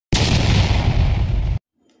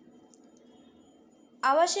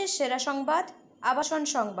আবাসের সেরা সংবাদ, আবাসন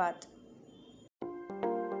সংবাদ।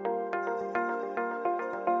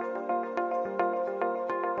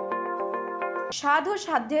 স্বাদ ও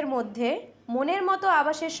সাধ্যের মধ্যে মনের মতো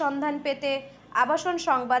আবাসের সন্ধান পেতে আবাসন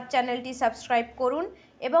সংবাদ চ্যানেলটি সাবস্ক্রাইব করুন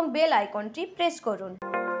এবং বেল আইকনটি প্রেস করুন।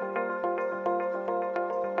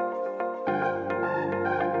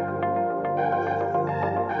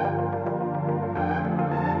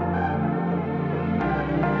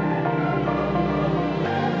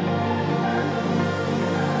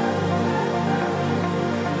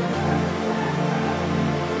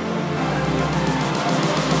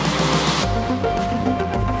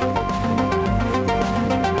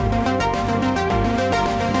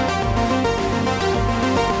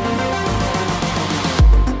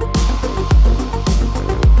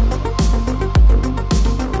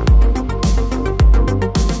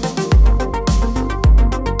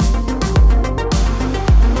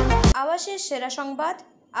 আবাসের সেরা সংবাদ,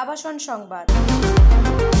 আবাসন সংবাদ।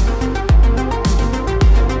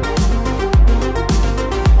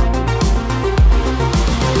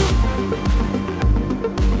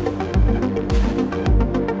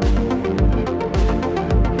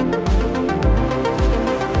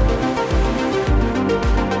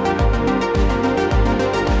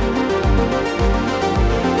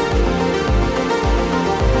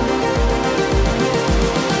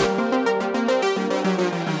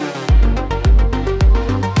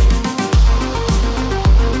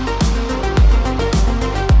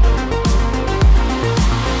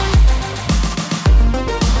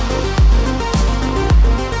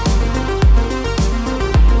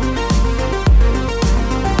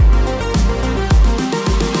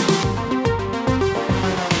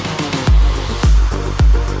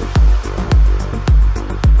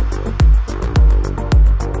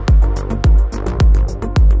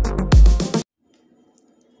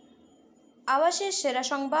 আবাসের সেরা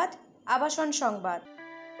সংবাদ, আবাসন সংবাদ।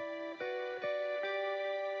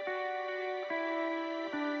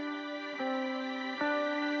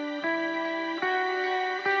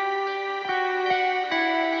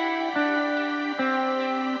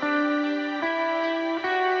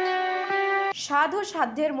 স্বাদ ও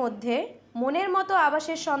সাধ্যের মধ্যে মনের মতো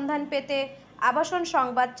আবাসের সন্ধান পেতে আবাসন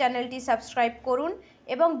সংবাদ চ্যানেলটি সাবস্ক্রাইব করুন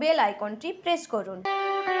এবং বেল আইকনটি প্রেস করুন।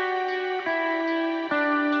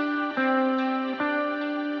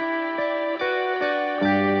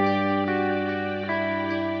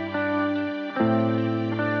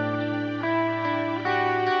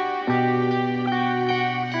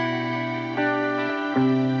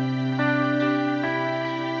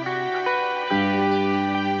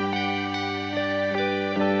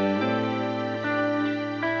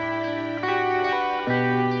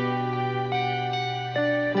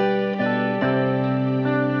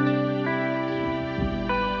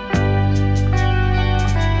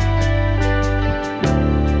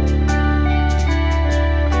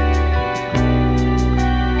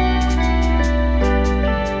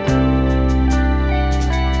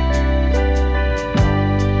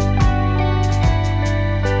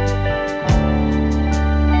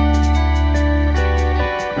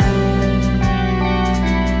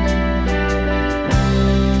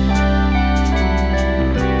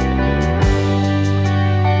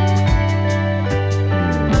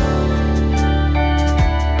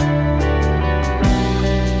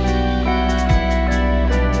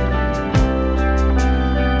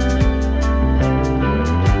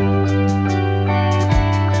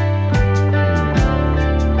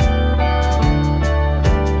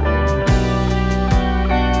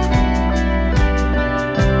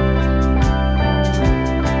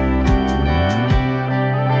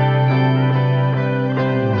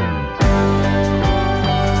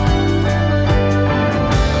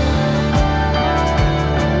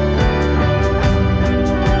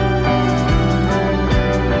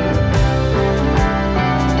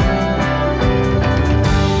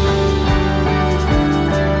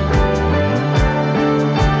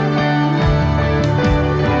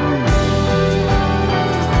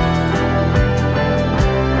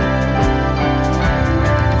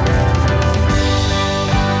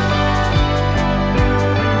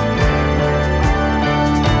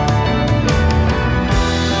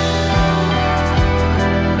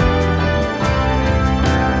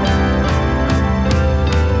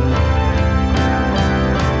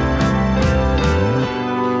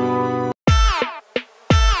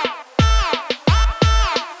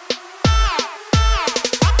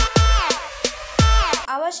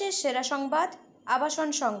 আবাসের সেরা সংবাদ, আবাসন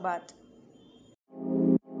সংবাদ।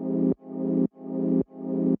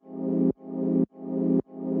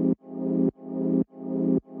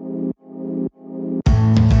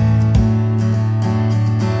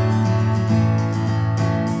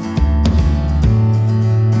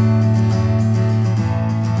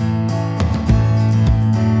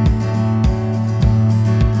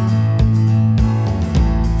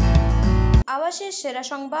 আবাসের সেরা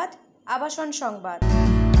সংবাদ, আবাসন সংবাদ।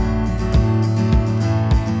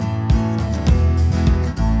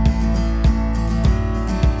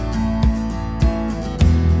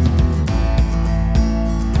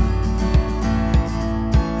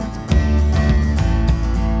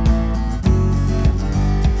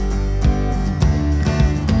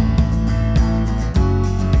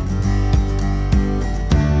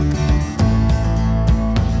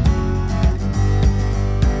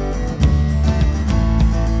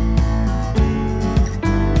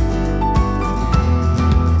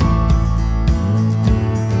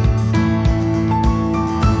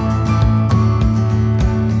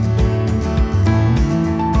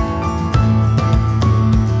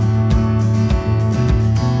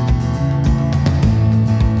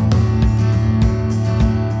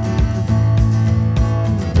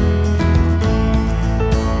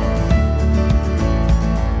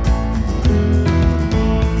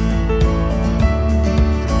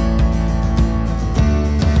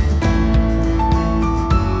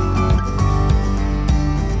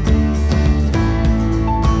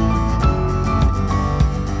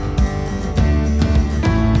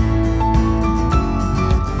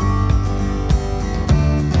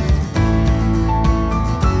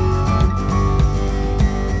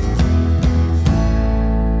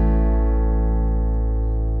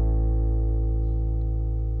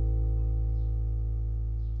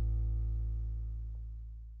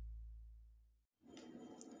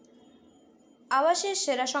 আবাসের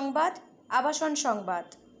সেরা সংবাদ, আবাসন সংবাদ।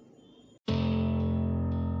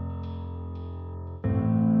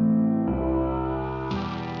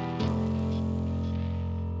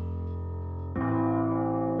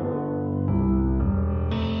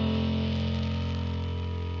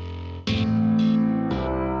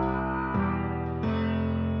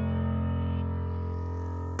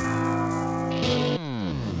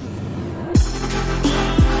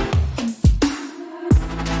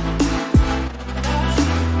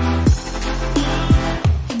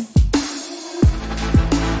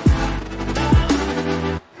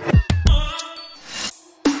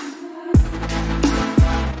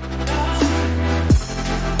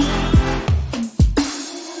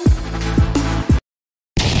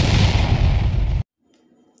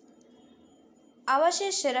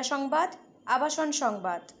 আবাসের সেরা সংবাদ, আবাসন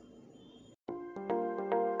সংবাদ।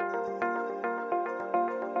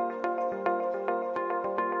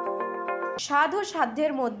 স্বাদ ও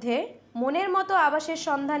সাধ্যের মধ্যে মনের মতো আবাসের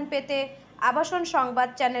সন্ধান পেতে আবাসন সংবাদ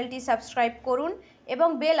চ্যানেলটি সাবস্ক্রাইব করুন এবং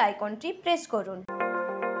বেল আইকনটি প্রেস করুন।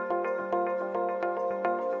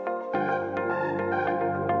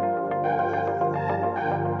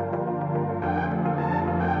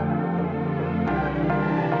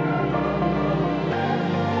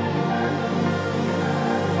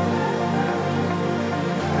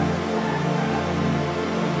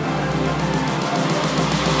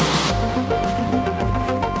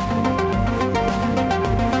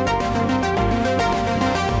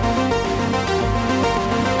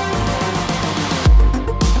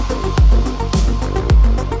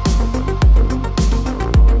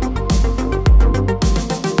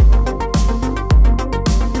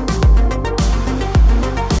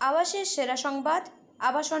 আবাসের সেরা সংবাদ,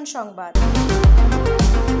 আবাসন সংবাদ।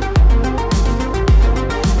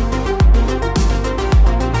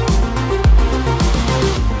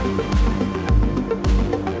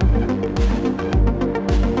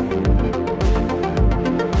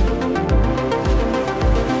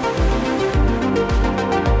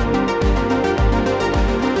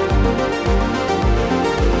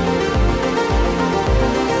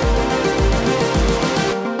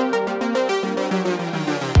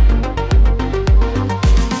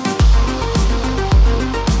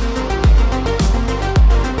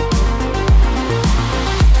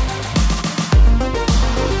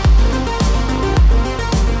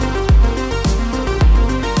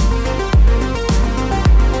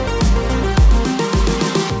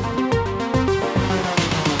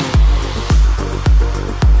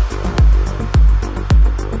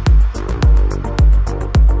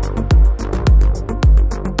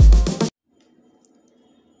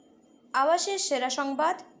 আবাসের সেরা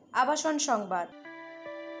সংবাদ, আবাসন সংবাদ।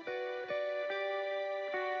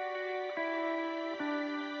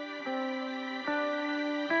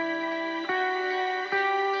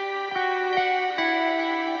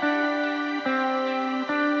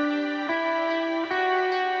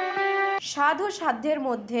 স্বাদ ও সাধ্যের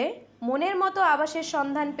মধ্যে মনের মতো আবাসের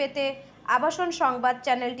সন্ধান পেতে আবাসন সংবাদ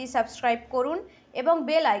চ্যানেলটি সাবস্ক্রাইব করুন এবং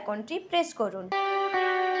বেল আইকনটি প্রেস করুন।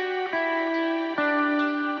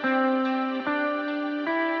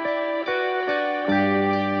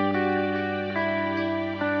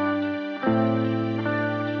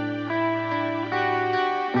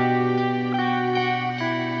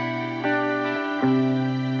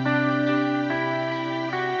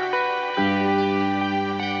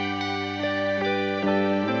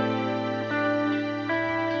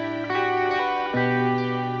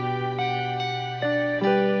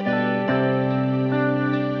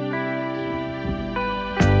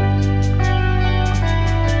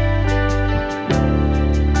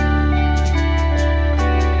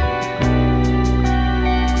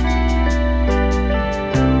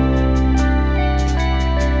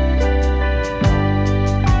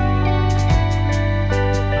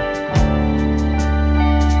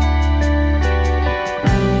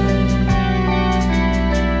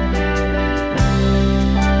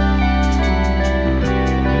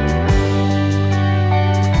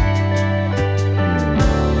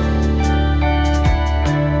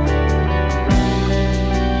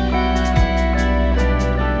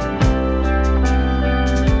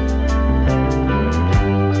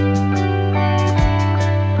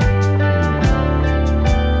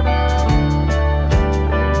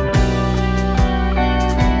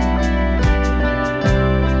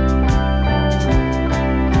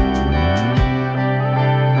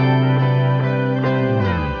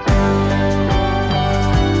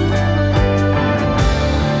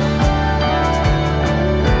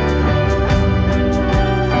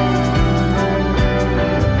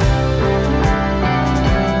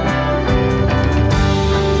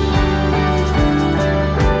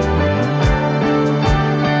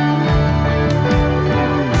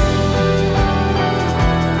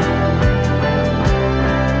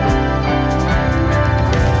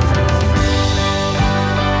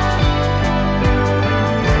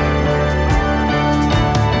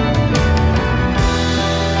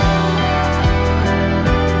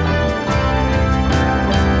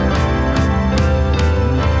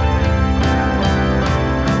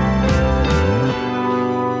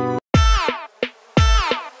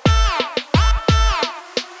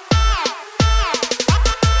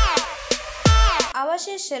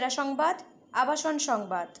 সংবাদ আবাসন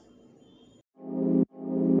সংবাদ।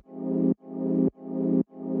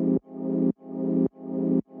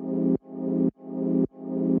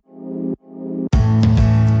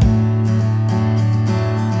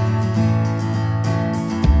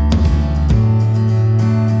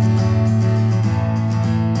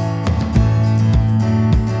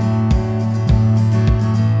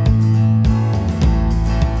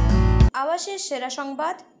 আবাসের সেরা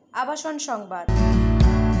সংবাদ আবাসন সংবাদ।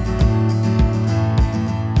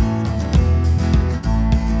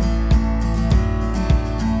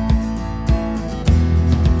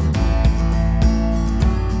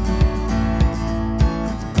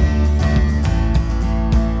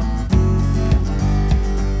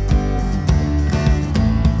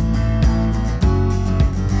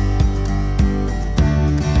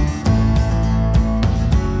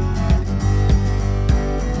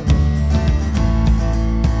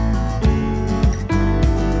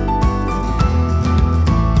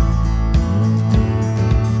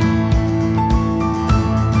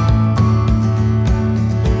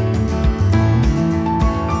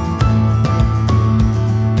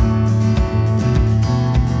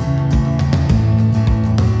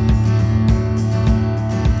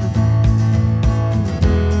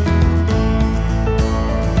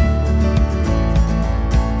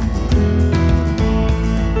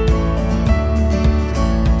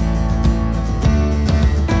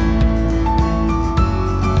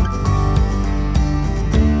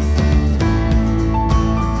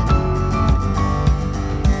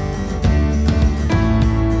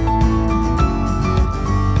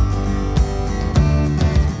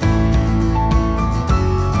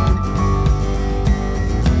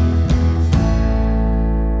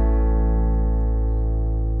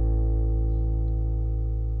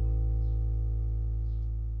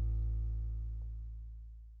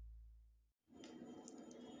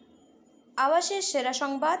 আবাসের সেরা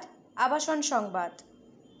সংবাদ আবাসন সংবাদ।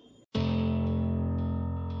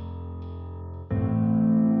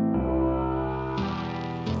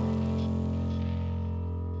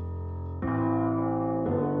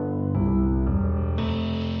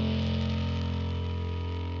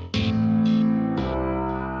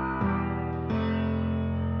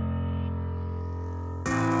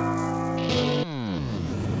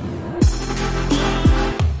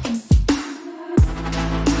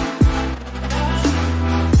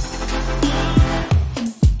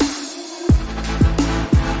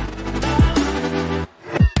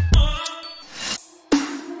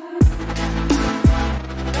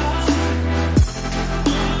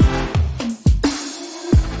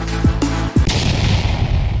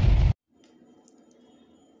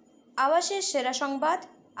 আবাসের সেরা সংবাদ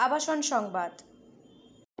আবাসন সংবাদ।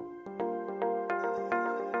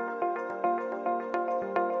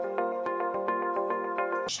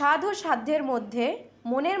 স্বাদ ও সাধ্যের মধ্যে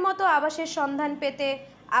মনের মতো আবাসের সন্ধান পেতে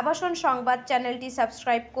আবাসন সংবাদ চ্যানেলটি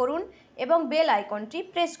সাবস্ক্রাইব করুন এবং বেল আইকনটি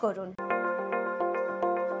প্রেস করুন।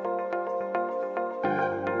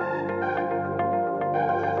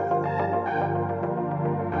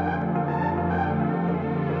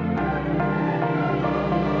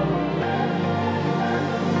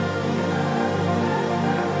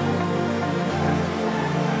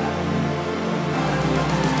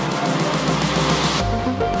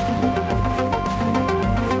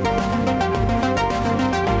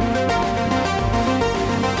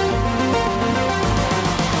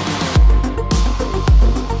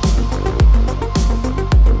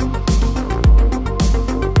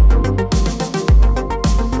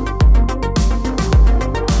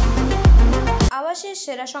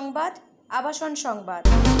 সেরা সংবাদ আবাসন সংবাদ।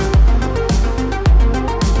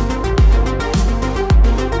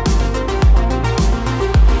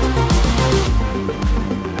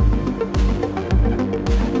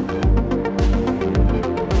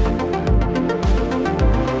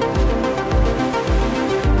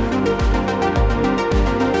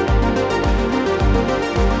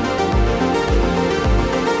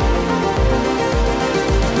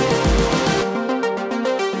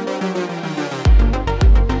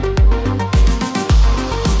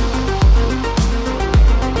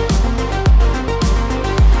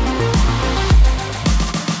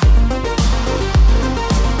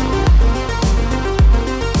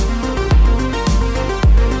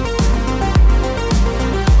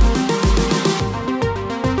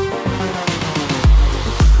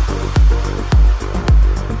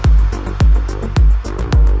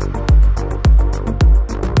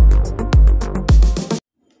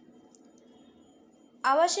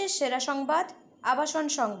 আবাসের সেরা সংবাদ আবাসন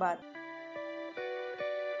সংবাদ।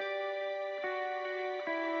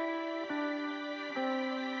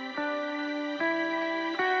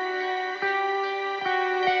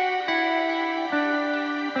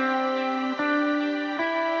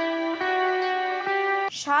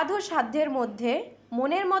 সাধু সাধ্যের মধ্যে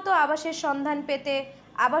মনের মতো আবাসের সন্ধান পেতে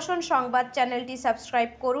আবাসন সংবাদ চ্যানেলটি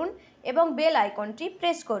সাবস্ক্রাইব করুন এবং বেল আইকনটি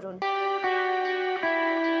প্রেস করুন।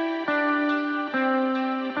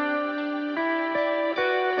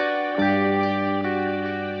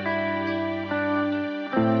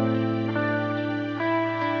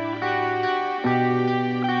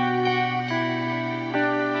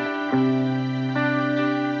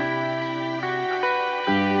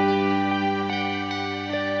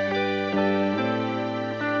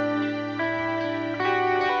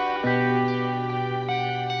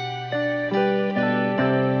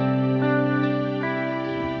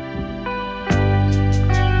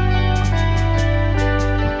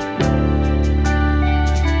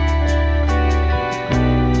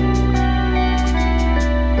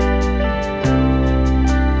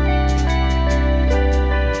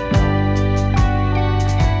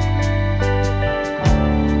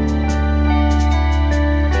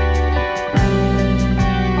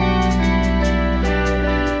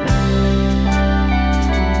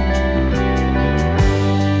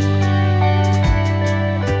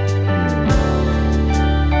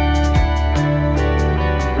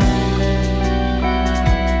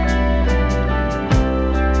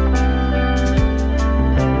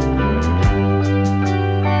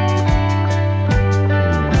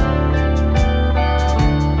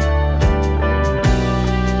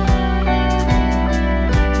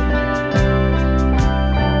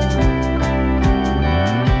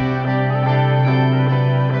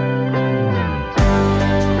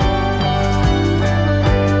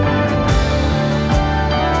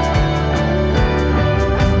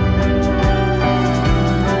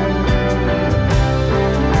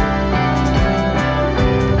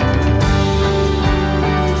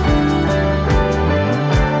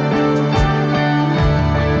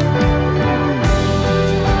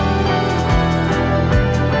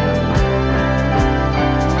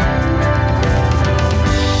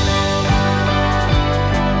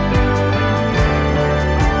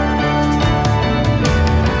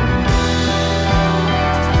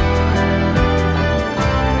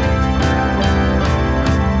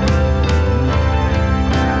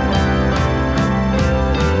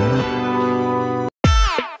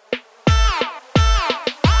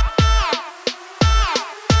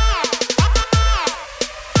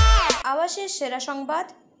 আবাসের সেরা সংবাদ,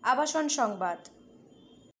 আবাসন সংবাদ।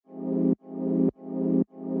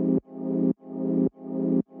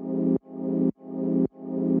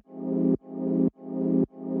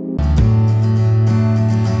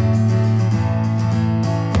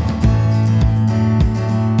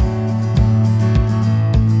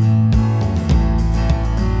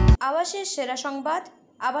 আবাসের সেরা সংবাদ,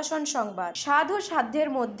 আবাসন সংবাদ। সাধু সাধ্যের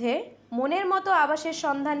মধ্যে মনের মতো আবাসের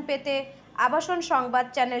সন্ধান পেতে আবাসন সংবাদ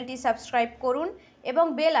চ্যানেলটি সাবস্ক্রাইব করুন এবং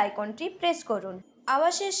বেল আইকনটি প্রেস করুন।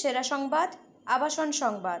 আবাসের সেরা সংবাদ, আবাসন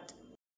সংবাদ।